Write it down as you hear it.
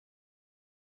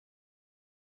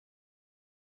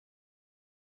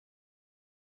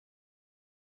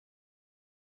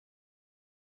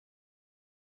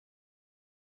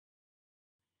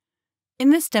In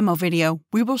this demo video,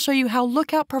 we will show you how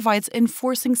Lookout provides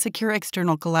enforcing secure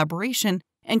external collaboration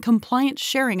and compliant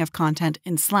sharing of content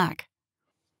in Slack.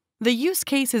 The use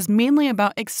case is mainly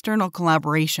about external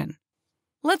collaboration.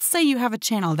 Let's say you have a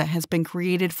channel that has been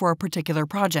created for a particular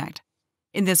project.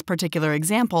 In this particular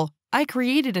example, I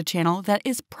created a channel that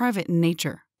is private in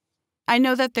nature. I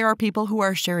know that there are people who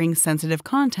are sharing sensitive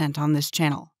content on this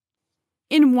channel.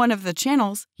 In one of the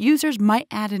channels, users might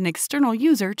add an external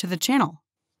user to the channel.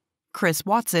 Chris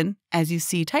Watson, as you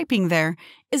see typing there,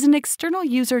 is an external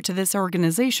user to this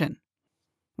organization.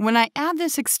 When I add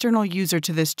this external user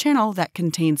to this channel that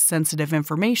contains sensitive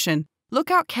information,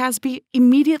 Lookout CASB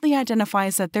immediately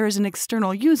identifies that there is an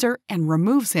external user and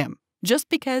removes him, just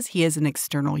because he is an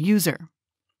external user.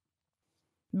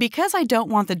 Because I don't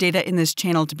want the data in this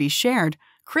channel to be shared,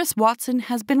 Chris Watson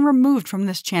has been removed from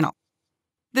this channel.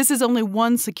 This is only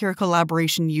one secure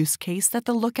collaboration use case that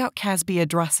the Lookout CASB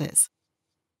addresses.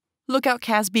 Lookout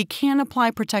CASB can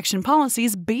apply protection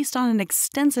policies based on an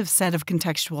extensive set of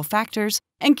contextual factors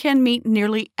and can meet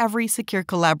nearly every secure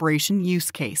collaboration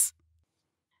use case.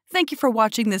 Thank you for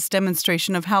watching this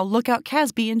demonstration of how Lookout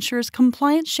CASB ensures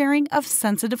compliant sharing of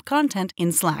sensitive content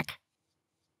in Slack.